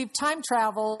see we've time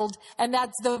traveled, and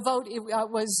that the vote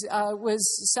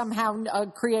was somehow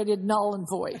created null and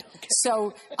void. Okay.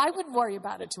 So I wouldn't worry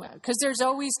about it too much, because there's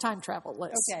always time travel,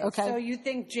 Liz. Okay. So you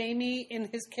think Jamie in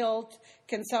his kilt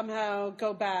can somehow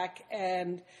go back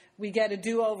and we get a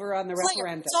do-over on the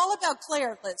referendum? It's all about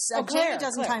Claire, Liz. Jamie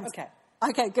doesn't time. Okay.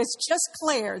 Okay, because it's just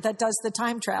Claire that does the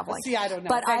time traveling. See, I don't know.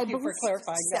 But Thank you for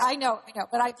clarifying that. I know.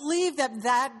 But I believe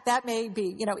that may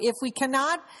be, if we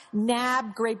cannot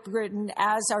nab Great Britain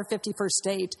as our 51st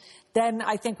state, then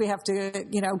I think we have to,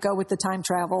 go with the time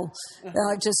travel.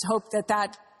 Just hope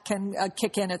that can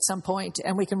kick in at some point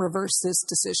and we can reverse this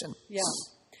decision. Yeah.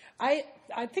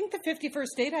 I think the 51st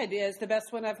state idea is the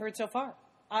best one I've heard so far.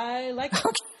 I like it.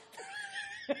 Okay.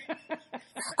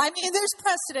 I mean, there's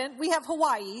precedent. We have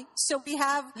Hawaii, so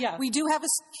we do have a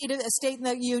state in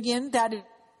the union that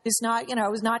is not,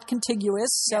 is not contiguous.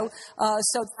 So,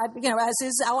 as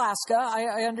is Alaska.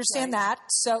 I understand that.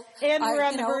 So, and we're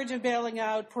on the verge of bailing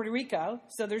out Puerto Rico.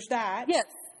 So there's that. Yes,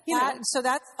 so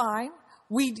that's fine.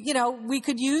 We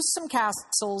could use some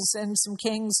castles and some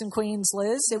kings and queens,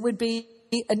 Liz. It would be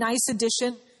a nice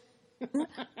addition to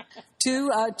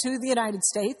the United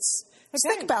States. Let's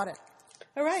think about it.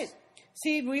 All right.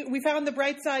 See, we found the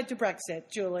bright side to Brexit,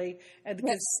 Julie.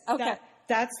 Yes. Okay.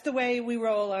 That's the way we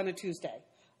roll on a Tuesday.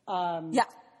 Yeah.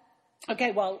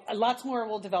 Okay, well, lots more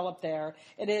will develop there.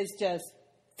 It is just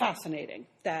fascinating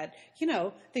that,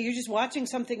 that you're just watching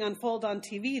something unfold on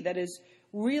TV that is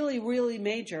really, really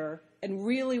major and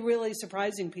really, really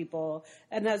surprising people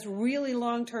and has really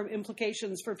long-term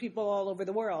implications for people all over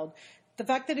the world. The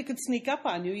fact that it could sneak up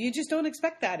on you, you just don't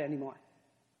expect that anymore.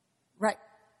 Right.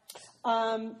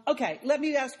 Okay, let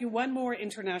me ask you one more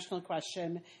international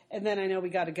question, and then I know we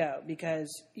got to go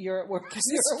because you're at work.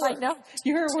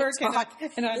 You're at work,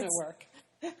 and I'm at work.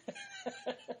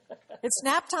 It's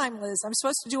nap time, Liz. I'm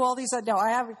supposed to do all these. No,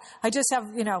 I just have,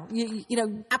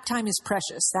 nap time is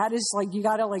precious. That is like, you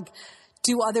got to like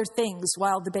do other things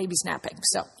while the baby's napping.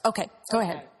 So, okay, go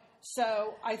ahead.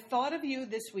 So I thought of you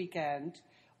this weekend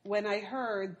when I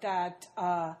heard that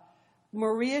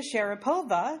Maria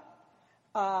Sharapova,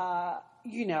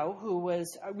 who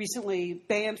was recently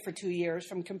banned for 2 years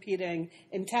from competing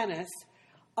in tennis,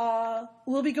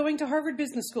 will be going to Harvard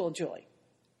Business School, Julie.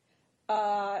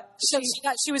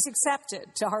 She was accepted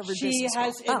to Harvard Business School. She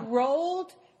has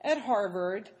enrolled at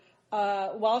Harvard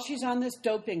while she's on this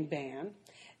doping ban.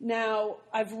 Now,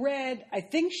 I've read, I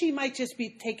think she might just be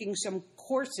taking some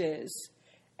courses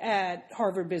at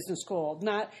Harvard Business School,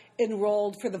 not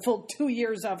enrolled for the full 2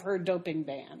 years of her doping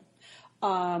ban.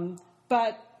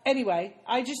 But anyway,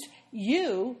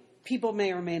 people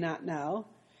may or may not know,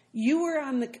 you were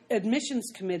on the admissions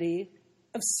committee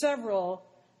of several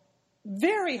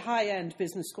very high-end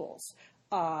business schools,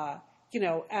 at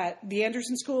the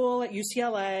Anderson School at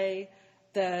UCLA,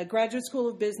 the Graduate School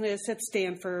of Business at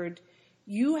Stanford.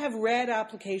 You have read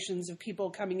applications of people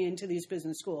coming into these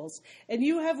business schools, and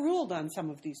you have ruled on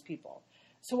some of these people.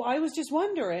 So I was just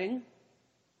wondering,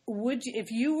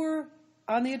 if you were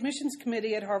on the admissions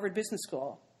committee at Harvard Business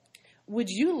School, would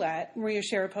you let Maria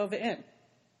Sharapova in?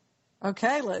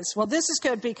 Okay, Liz. Well, this is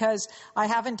good because I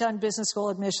haven't done business school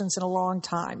admissions in a long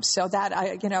time. So that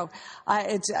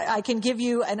I can give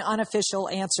you an unofficial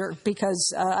answer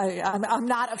because I'm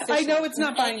not official. I know it's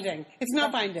not binding. It's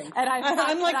not binding. And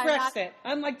unlike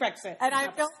Brexit. And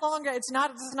I'm no longer. It's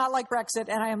not like Brexit.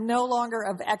 And I am no longer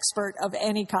an expert of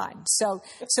any kind. So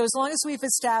as long as we've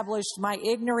established my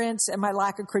ignorance and my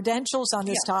lack of credentials on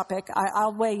this topic,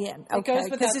 I'll weigh in. Okay, it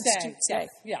goes without it's saying. Tuesday.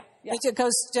 Yes. Yeah. It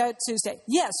goes to Tuesday.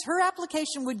 Yes, her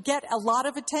application would get a lot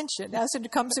of attention as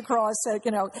it comes across,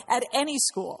 at any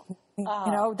school.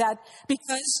 That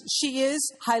because she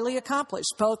is highly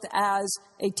accomplished, both as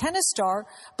a tennis star,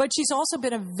 but she's also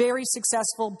been a very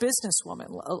successful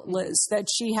businesswoman, Liz, that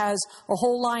she has a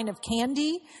whole line of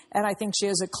candy, and I think she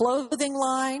has a clothing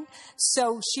line.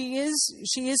 So she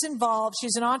is involved.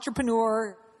 She's an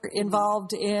entrepreneur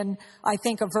involved in, I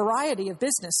think, a variety of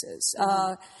businesses.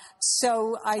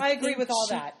 So I agree with all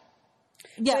that.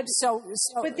 Yeah.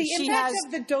 But the impact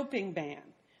of the doping ban.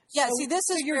 Yeah.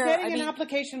 So you're getting an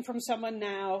application from someone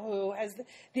now who has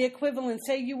the equivalent.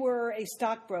 Say you were a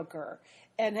stockbroker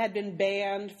and had been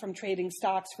banned from trading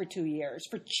stocks for 2 years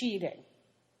for cheating.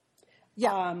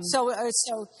 Yeah. So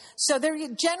there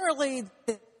generally.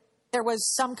 There was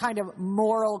some kind of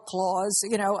moral clause,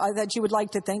 that you would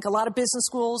like to think. A lot of business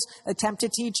schools attempt to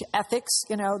teach ethics,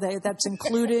 that's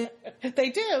included. They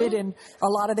do. In a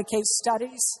lot of the case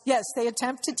studies. Yes, they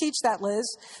attempt to teach that, Liz,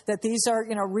 that these are,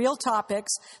 real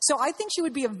topics. So I think she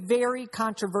would be a very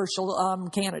controversial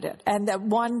candidate, and that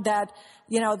one that,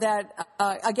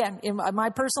 again, in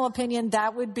my personal opinion,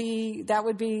 that would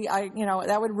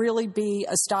really be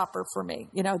a stopper for me,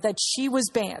 that she was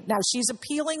banned. Now she's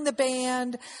appealing the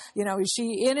ban. Is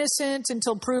she innocent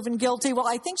until proven guilty? Well,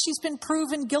 I think she's been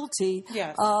proven guilty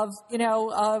of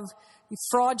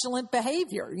fraudulent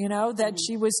behavior, that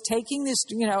she was taking this,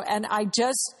 and I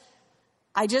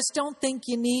just don't think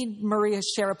you need Maria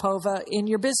Sharapova in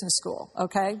your business school.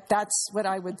 Okay. That's what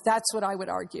I would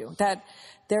argue, that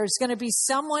there's going to be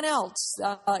someone else,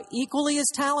 equally as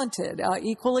talented,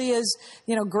 equally as,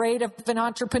 great of an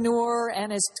entrepreneur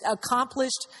and as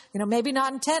accomplished, maybe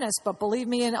not in tennis, but believe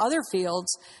me, in other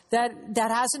fields that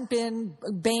hasn't been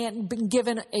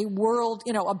given a world,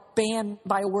 a ban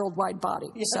by a worldwide body.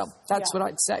 Yes. So that's what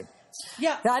I'd say.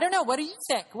 Yeah. I don't know. What do you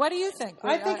think?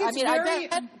 I think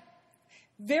it's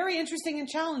very interesting and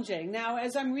challenging. Now,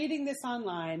 as I'm reading this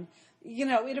online,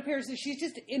 it appears that she's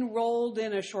just enrolled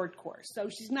in a short course. So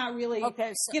she's not really,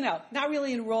 not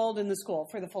really enrolled in the school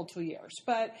for the full 2 years.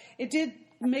 But it did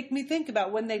make me think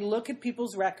about when they look at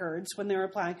people's records when they're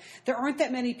applying, there aren't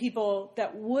that many people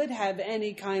that would have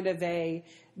any kind of a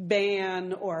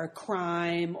ban or a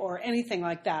crime or anything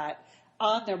like that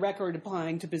on their record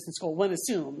applying to business school. One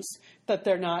assumes that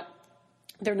they're not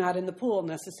in the pool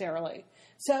necessarily.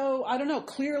 So I don't know.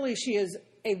 Clearly, she is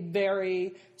a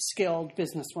very skilled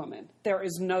businesswoman. There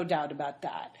is no doubt about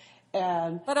that.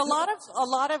 But a lot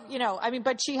of,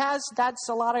 but she has, that's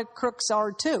a lot of crooks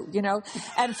are too,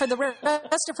 and for the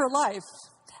rest of her life,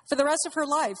 for the rest of her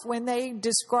life, when they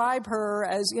describe her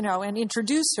as, and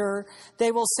introduce her,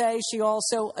 they will say she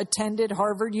also attended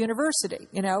Harvard University,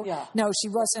 Yeah. No, she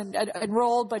wasn't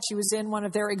enrolled, but she was in one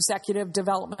of their executive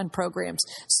development programs.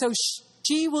 So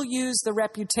she will use the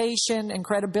reputation and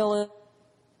credibility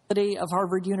of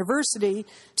Harvard University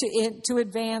to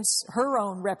advance her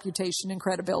own reputation and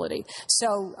credibility.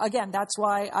 So again, that's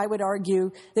why I would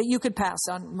argue that you could pass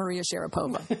on Maria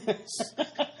Sharapova.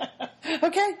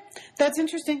 Okay, that's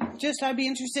interesting. I'd be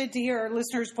interested to hear our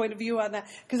listeners' point of view on that,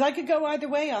 because I could go either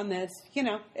way on this.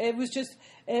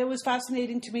 It was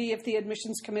fascinating to me if the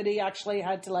admissions committee actually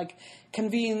had to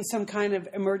convene some kind of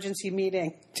emergency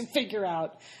meeting to figure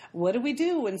out what do we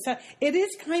do. And so it is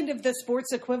kind of the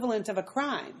sports equivalent of a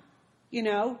crime,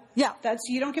 Yeah.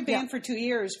 You don't get banned for 2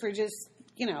 years for just,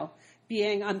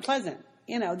 being unpleasant.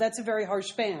 That's a very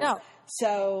harsh ban. No.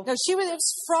 So no,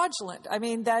 it's fraudulent. I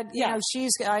mean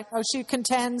she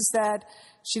contends that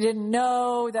she didn't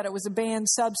know that it was a banned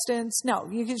substance. No,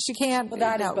 she can't. Well,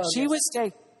 that is bogus. She was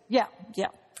yeah.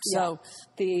 So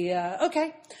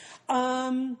okay.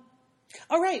 All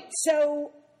right.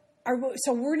 So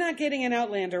we're not getting an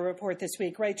Outlander report this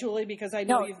week, right, Julie? Because I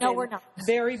know you've been we're not.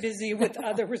 very busy with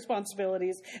other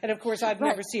responsibilities, and of course, I've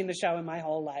never seen the show in my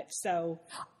whole life. So.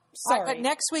 Sorry. But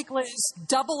next week, Liz,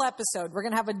 double episode. We're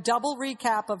going to have a double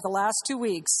recap of the last 2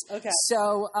 weeks. Okay.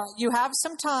 So you have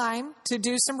some time to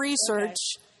do some research.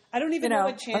 Okay. I don't even know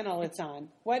what channel it's on.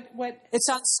 What? It's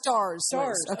on Stars.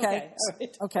 Stars. Liz, okay.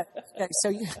 Okay. Okay.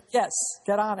 So yes,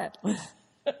 get on it.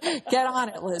 Get on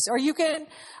it, Liz. Or you can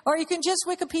just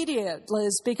Wikipedia it,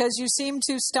 Liz, because you seem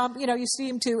to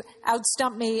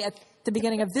outstump me at the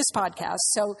beginning of this podcast.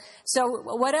 So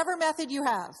whatever method you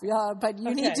have, but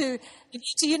you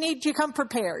need to come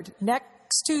prepared.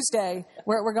 Next Tuesday,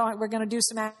 we're going to do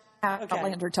some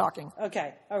Outlander talking.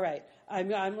 Okay. All right.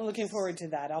 I'm looking forward to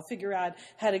that. I'll figure out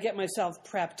how to get myself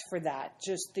prepped for that.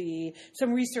 Just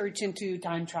some research into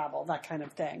time travel, that kind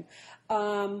of thing.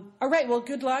 All right. Well,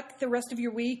 good luck the rest of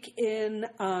your week in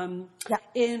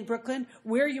Brooklyn.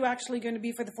 Where are you actually going to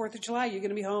be for the 4th of July? You're going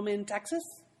to be home in Texas?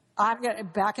 I'm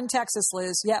back in Texas,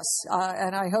 Liz. Yes,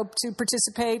 and I hope to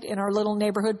participate in our little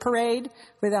neighborhood parade.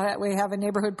 We have a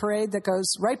neighborhood parade that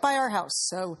goes right by our house.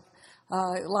 So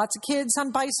lots of kids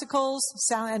on bicycles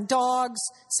and dogs.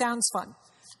 Sounds fun.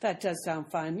 That does sound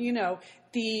fun.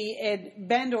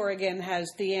 Bend, Oregon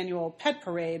has the annual pet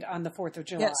parade on the 4th of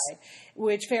July,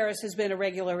 which Ferris has been a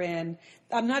regular in.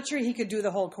 I'm not sure he could do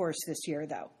the whole course this year,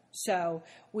 though. So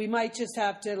we might just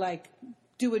have to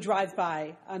do a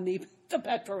drive-by on the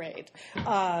pet parade.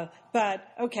 But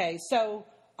okay, so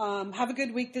have a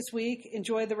good week this week.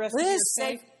 Enjoy the rest of your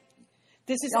stay.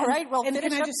 This is all right. Well, and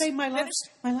can I just say my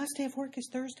last day of work is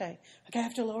Thursday. I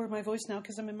have to lower my voice now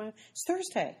because it's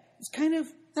Thursday. It's kind of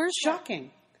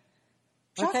shocking.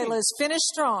 Okay, Liz, finish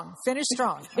strong. Finish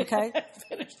strong. Okay.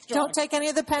 Finish strong. Don't take any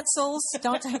of the pencils.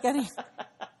 Don't take any.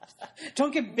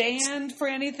 Don't get banned for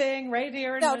anything right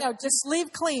here. No, just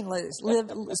leave clean, Liz.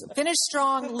 Finish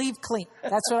strong, leave clean.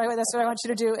 That's what I want you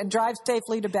to do, and drive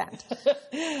safely to Bend.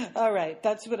 All right,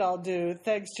 that's what I'll do.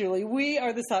 Thanks, Julie. We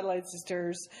are the Satellite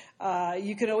Sisters.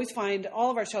 You can always find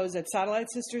all of our shows at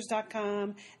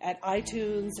satellitesisters.com, at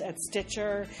iTunes, at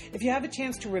Stitcher. If you have a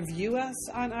chance to review us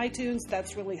on iTunes,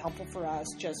 that's really helpful for us.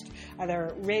 Just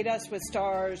either rate us with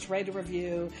stars, write a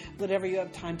review, whatever you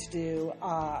have time to do.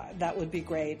 That would be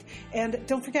great. And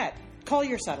don't forget, call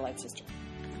your satellite sister.